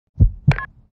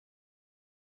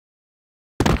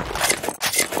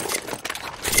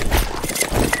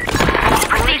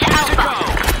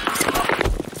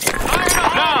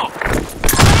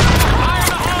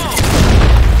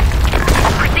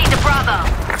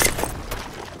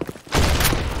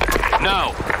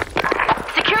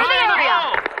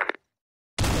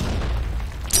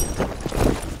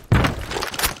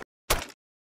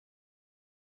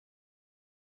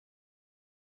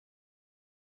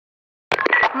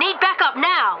Need backup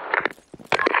now!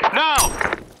 Now!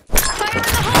 Fire in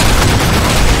the hole!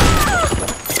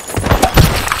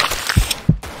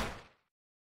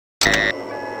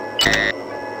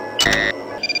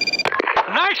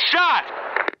 Nice shot!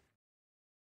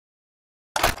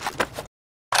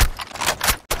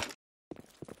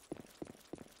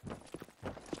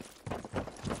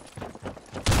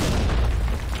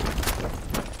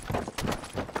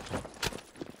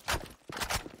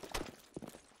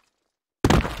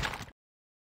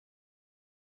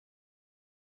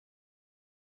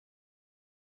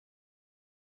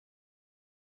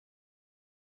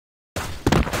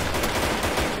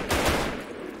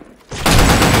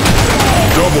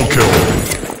 Double kill.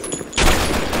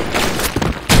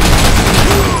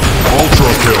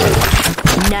 Ultra kill.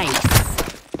 Nice.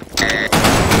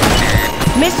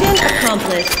 Mission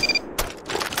accomplished.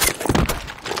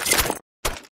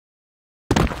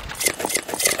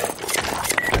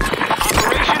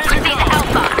 Operation is a Proceed go! to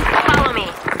Alpha. Follow me.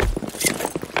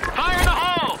 Fire in the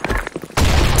hole!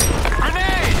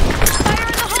 Grenade! Fire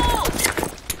in the hole!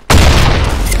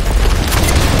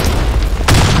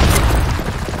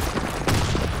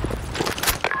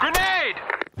 Grenade!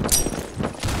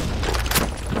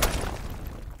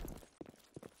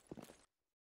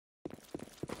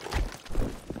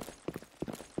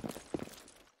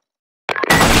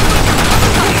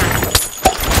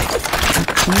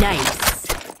 Nice.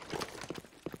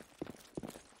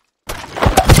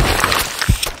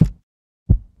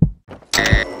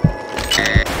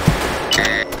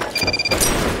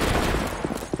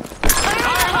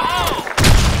 Fire in the hole!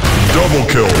 Double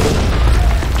kill.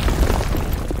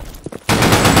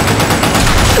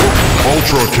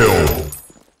 Ultra kill.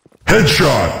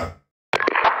 Headshot.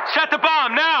 Set the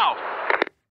bomb now!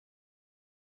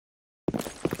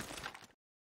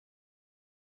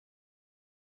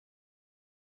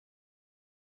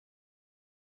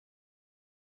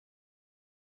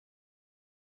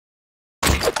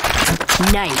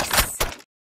 Nice.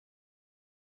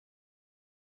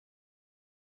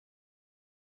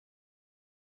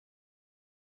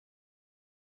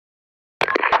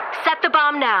 Set the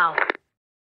bomb now.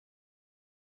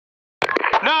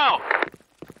 Now!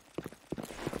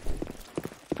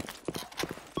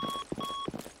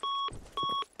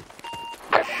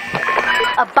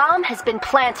 A bomb has been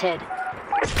planted.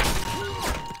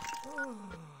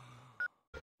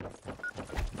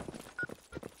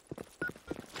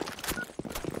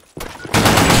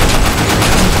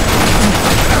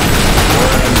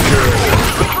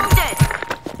 Wounded.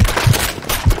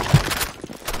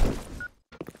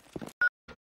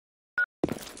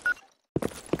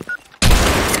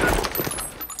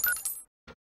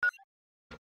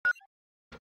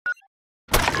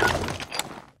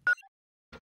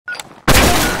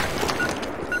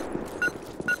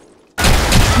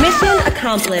 Mission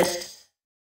accomplished.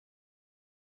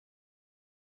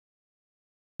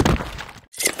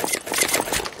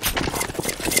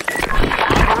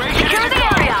 Operation Secure is a the go!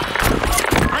 area.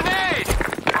 Grenade!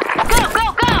 Go, go,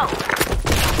 go!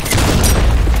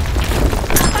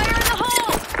 Fire in the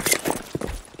hole!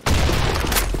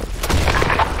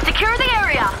 Secure the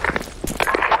area.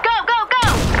 Go, go, go!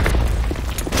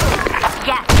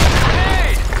 Yes.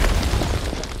 Grenade!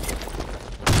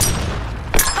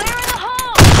 Fire in the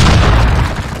hole!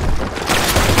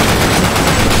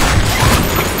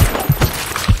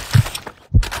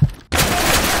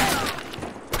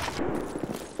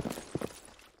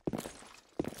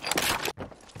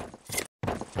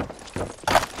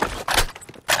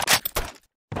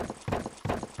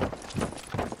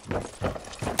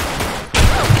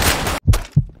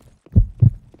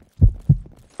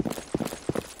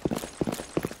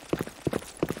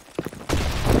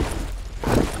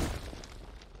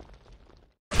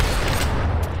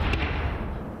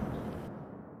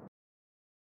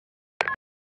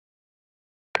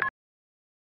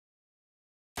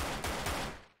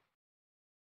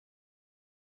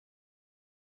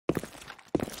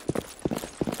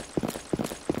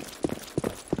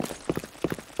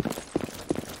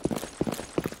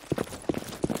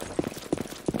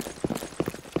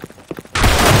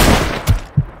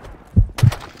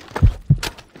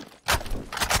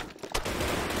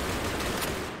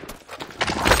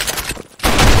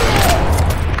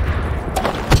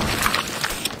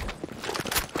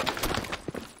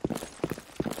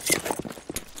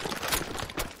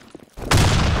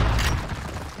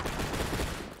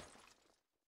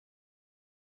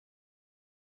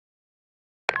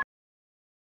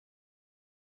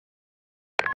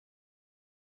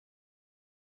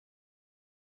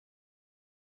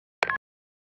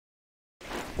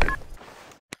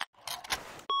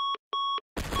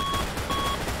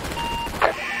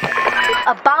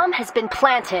 A bomb has been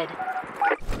planted.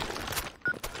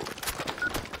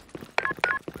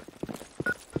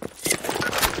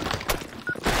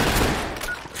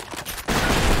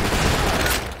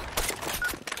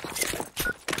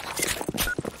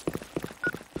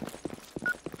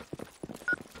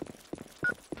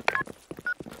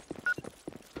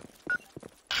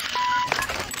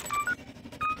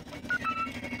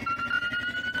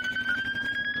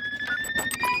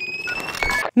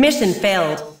 Mission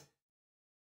failed.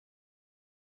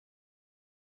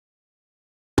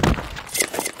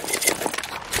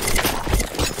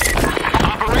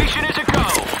 Operation is a go.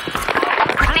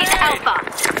 Proceed to Alpha.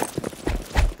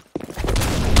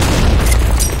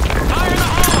 Fire in the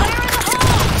hole!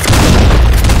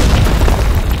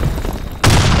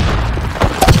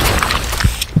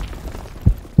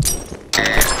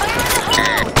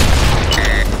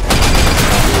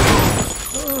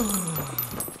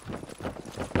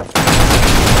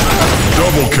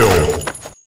 Double kill.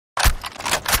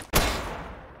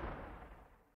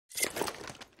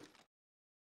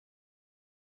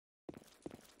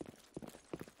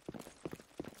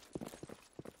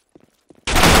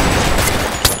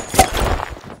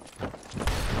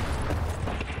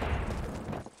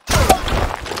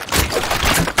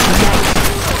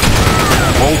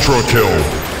 Ultra kill.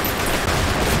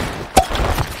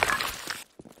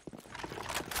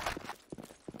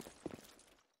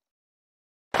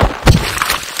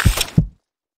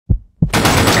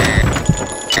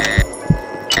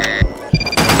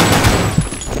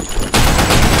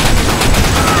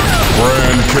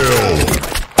 Grand kill.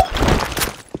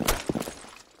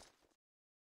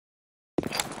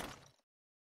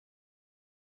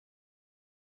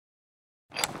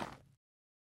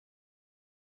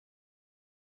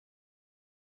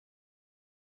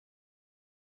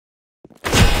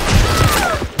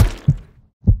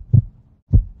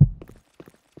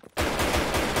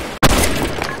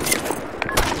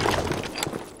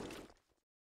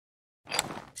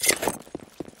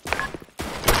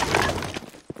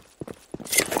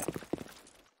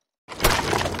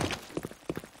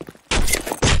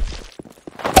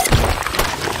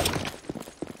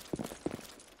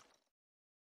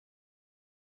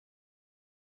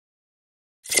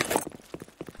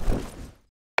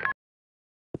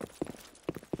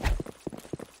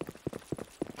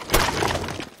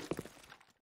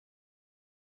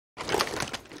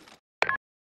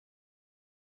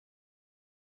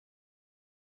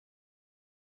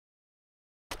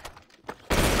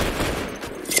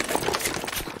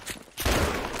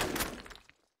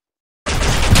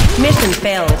 Mission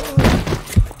failed.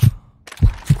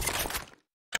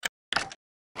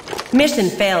 Mission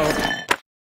failed.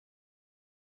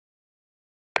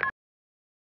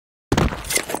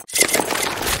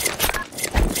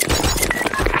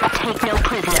 Take no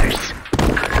prisoners.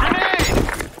 Grenade!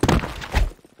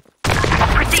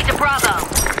 Proceed to Bravo.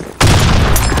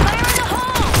 Fire in the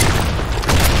hole!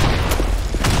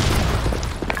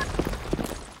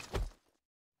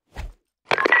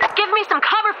 Give me some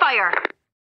cover fire.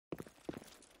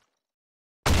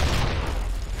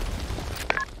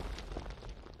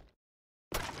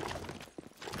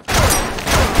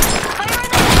 Fire in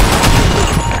the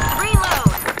hole!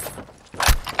 Reload.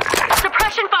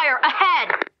 Suppression fire ahead.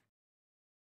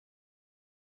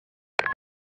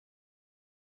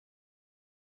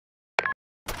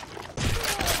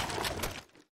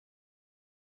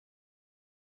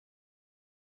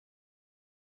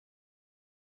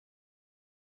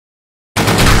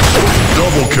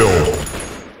 Double kill.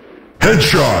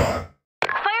 Headshot.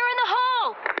 Fire in the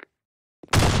hole!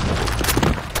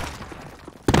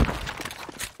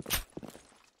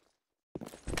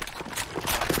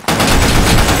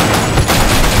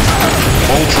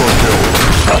 Ultra kill.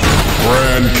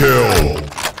 Grand kill.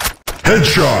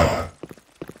 Headshot.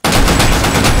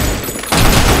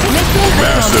 Mission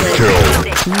Massive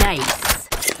accomplished. kill. Nice.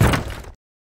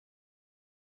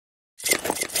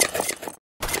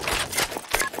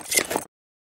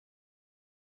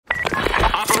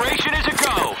 Operation is a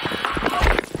go.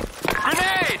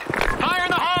 Grenade! Fire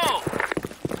in the hole!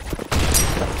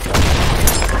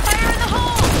 Fire in the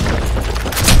hole!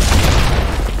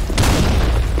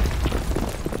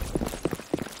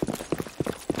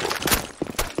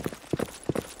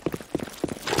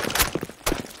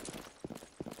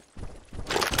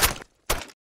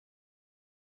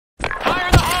 Fire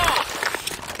in the hole!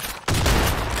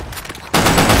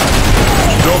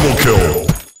 Double kill.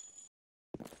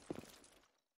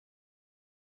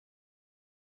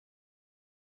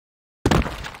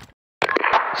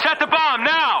 Set the bomb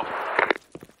now!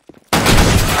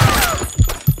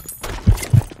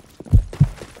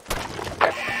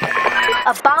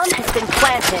 A bomb has been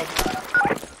planted.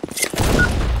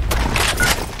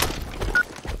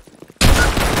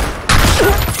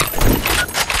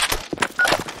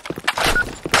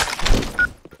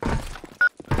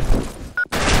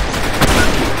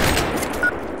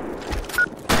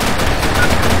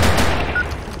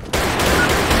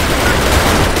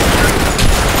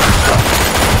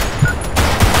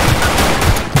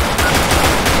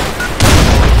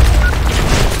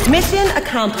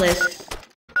 accomplished.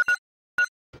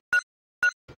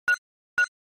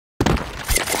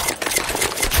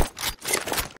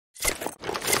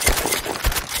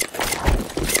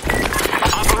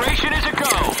 Operation is a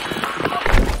go.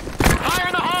 Fire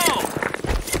in the hole!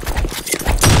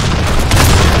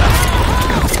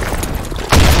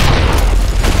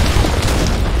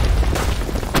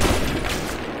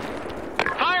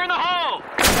 Fire in the hole!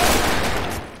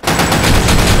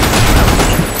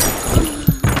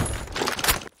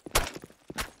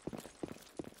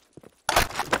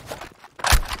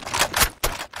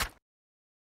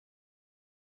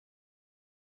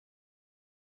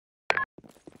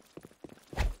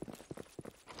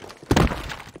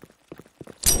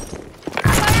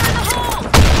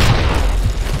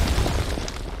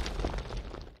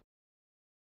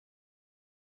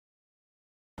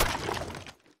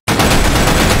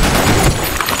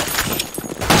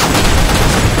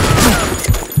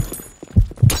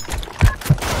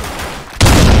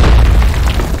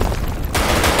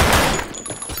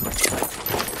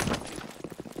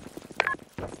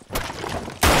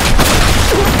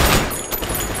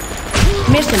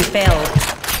 Mission failed.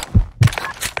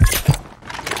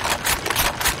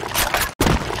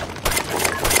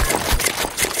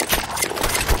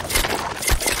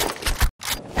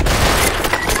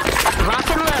 Rock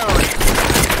and load.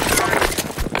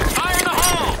 Fire in the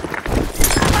hole!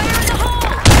 Fire in the hole!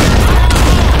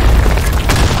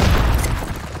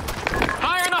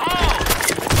 Fire in the hole!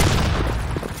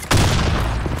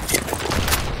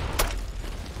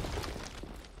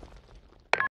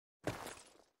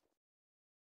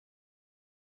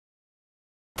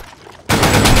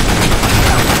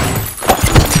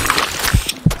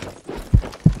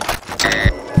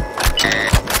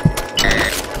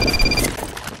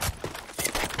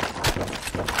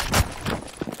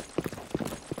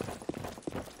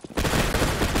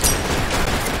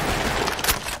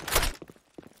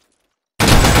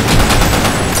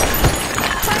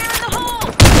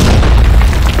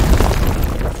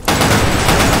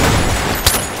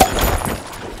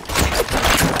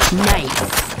 Nice.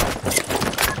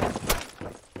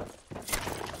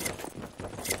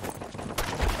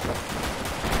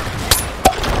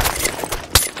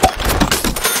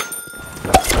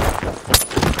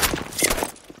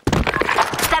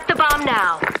 Set the bomb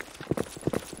now.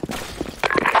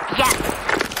 Yes.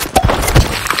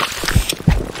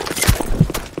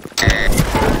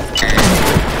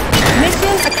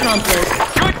 Mission accomplished.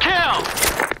 Good kill!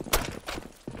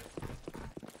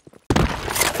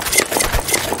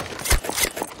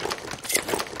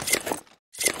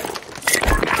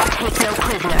 Take no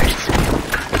prisoners.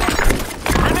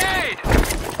 Grenade!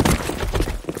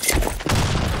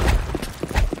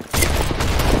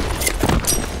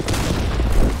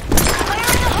 Fire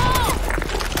in the hole!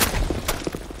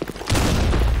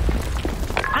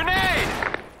 Grenade!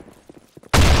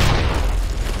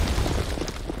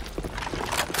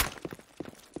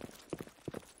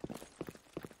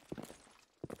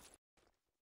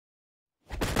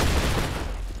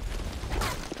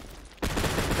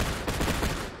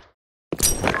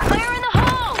 Fire in the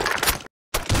hole!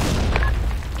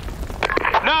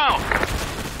 No!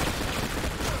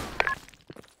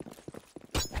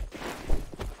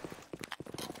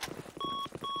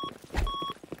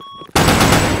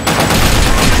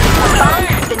 Bomb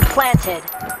has been planted.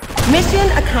 Mission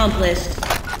accomplished.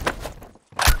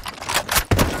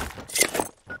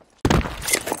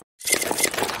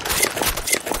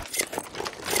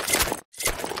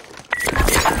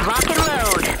 Rock and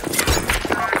load.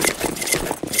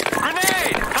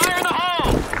 Grenade! Fire in the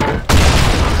hole!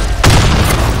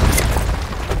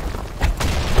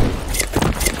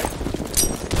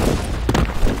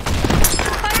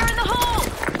 Fire in the hole!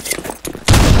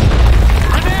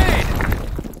 Grenade!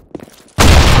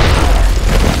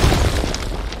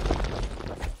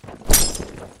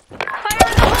 Fire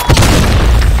in the hole!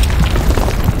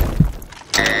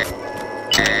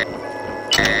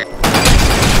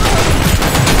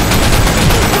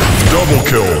 Double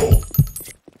kill.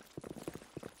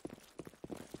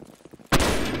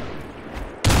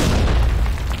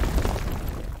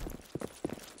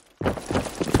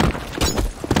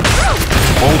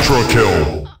 Ultra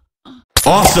kill.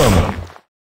 Awesome.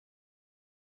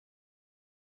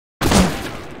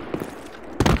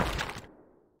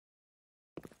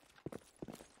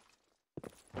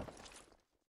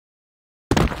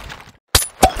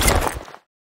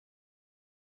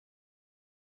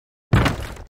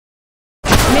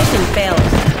 Mission failed.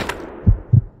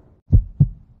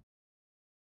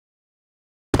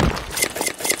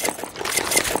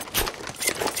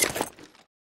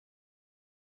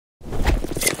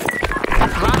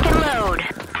 Rock and load.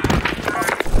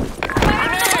 Fire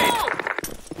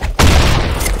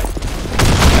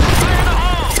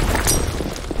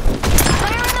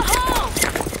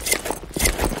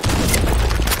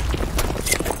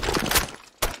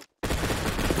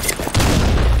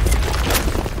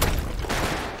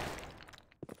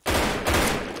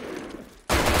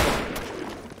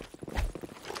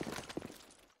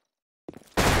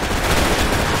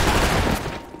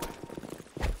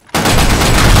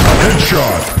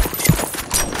Headshot.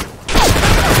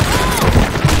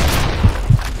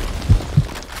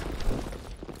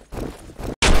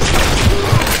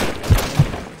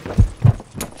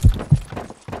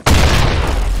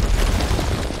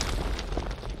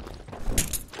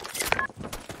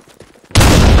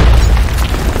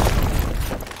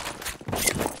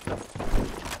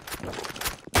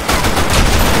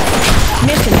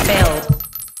 Mission failed.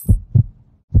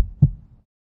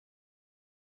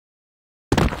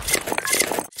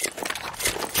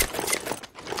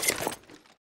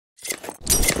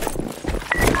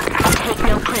 Take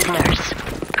no prisoners.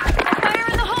 Fire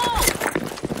in the hole!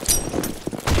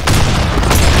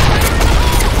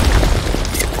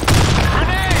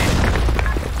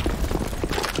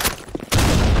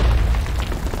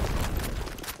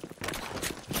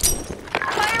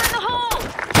 Fire in the hole!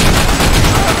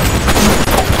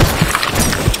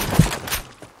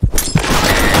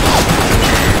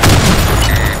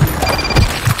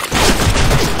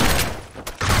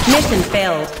 Mission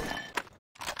failed.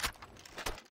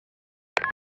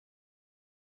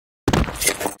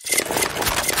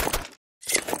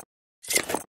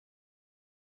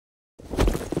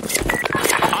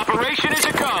 Operation is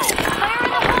a go.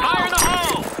 Fire in the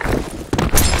hole.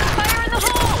 Fire in the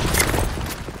hole!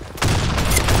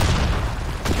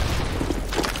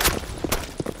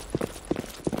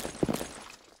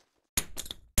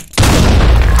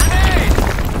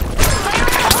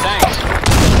 Thanks.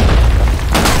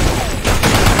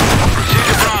 Proceed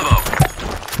to Bravo.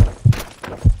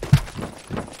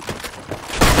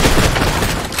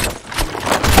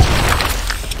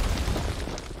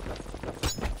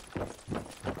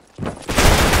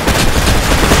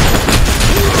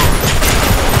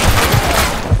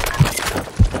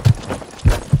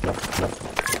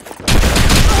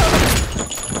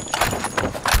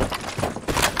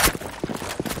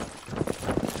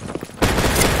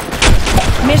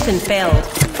 Mission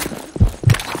failed.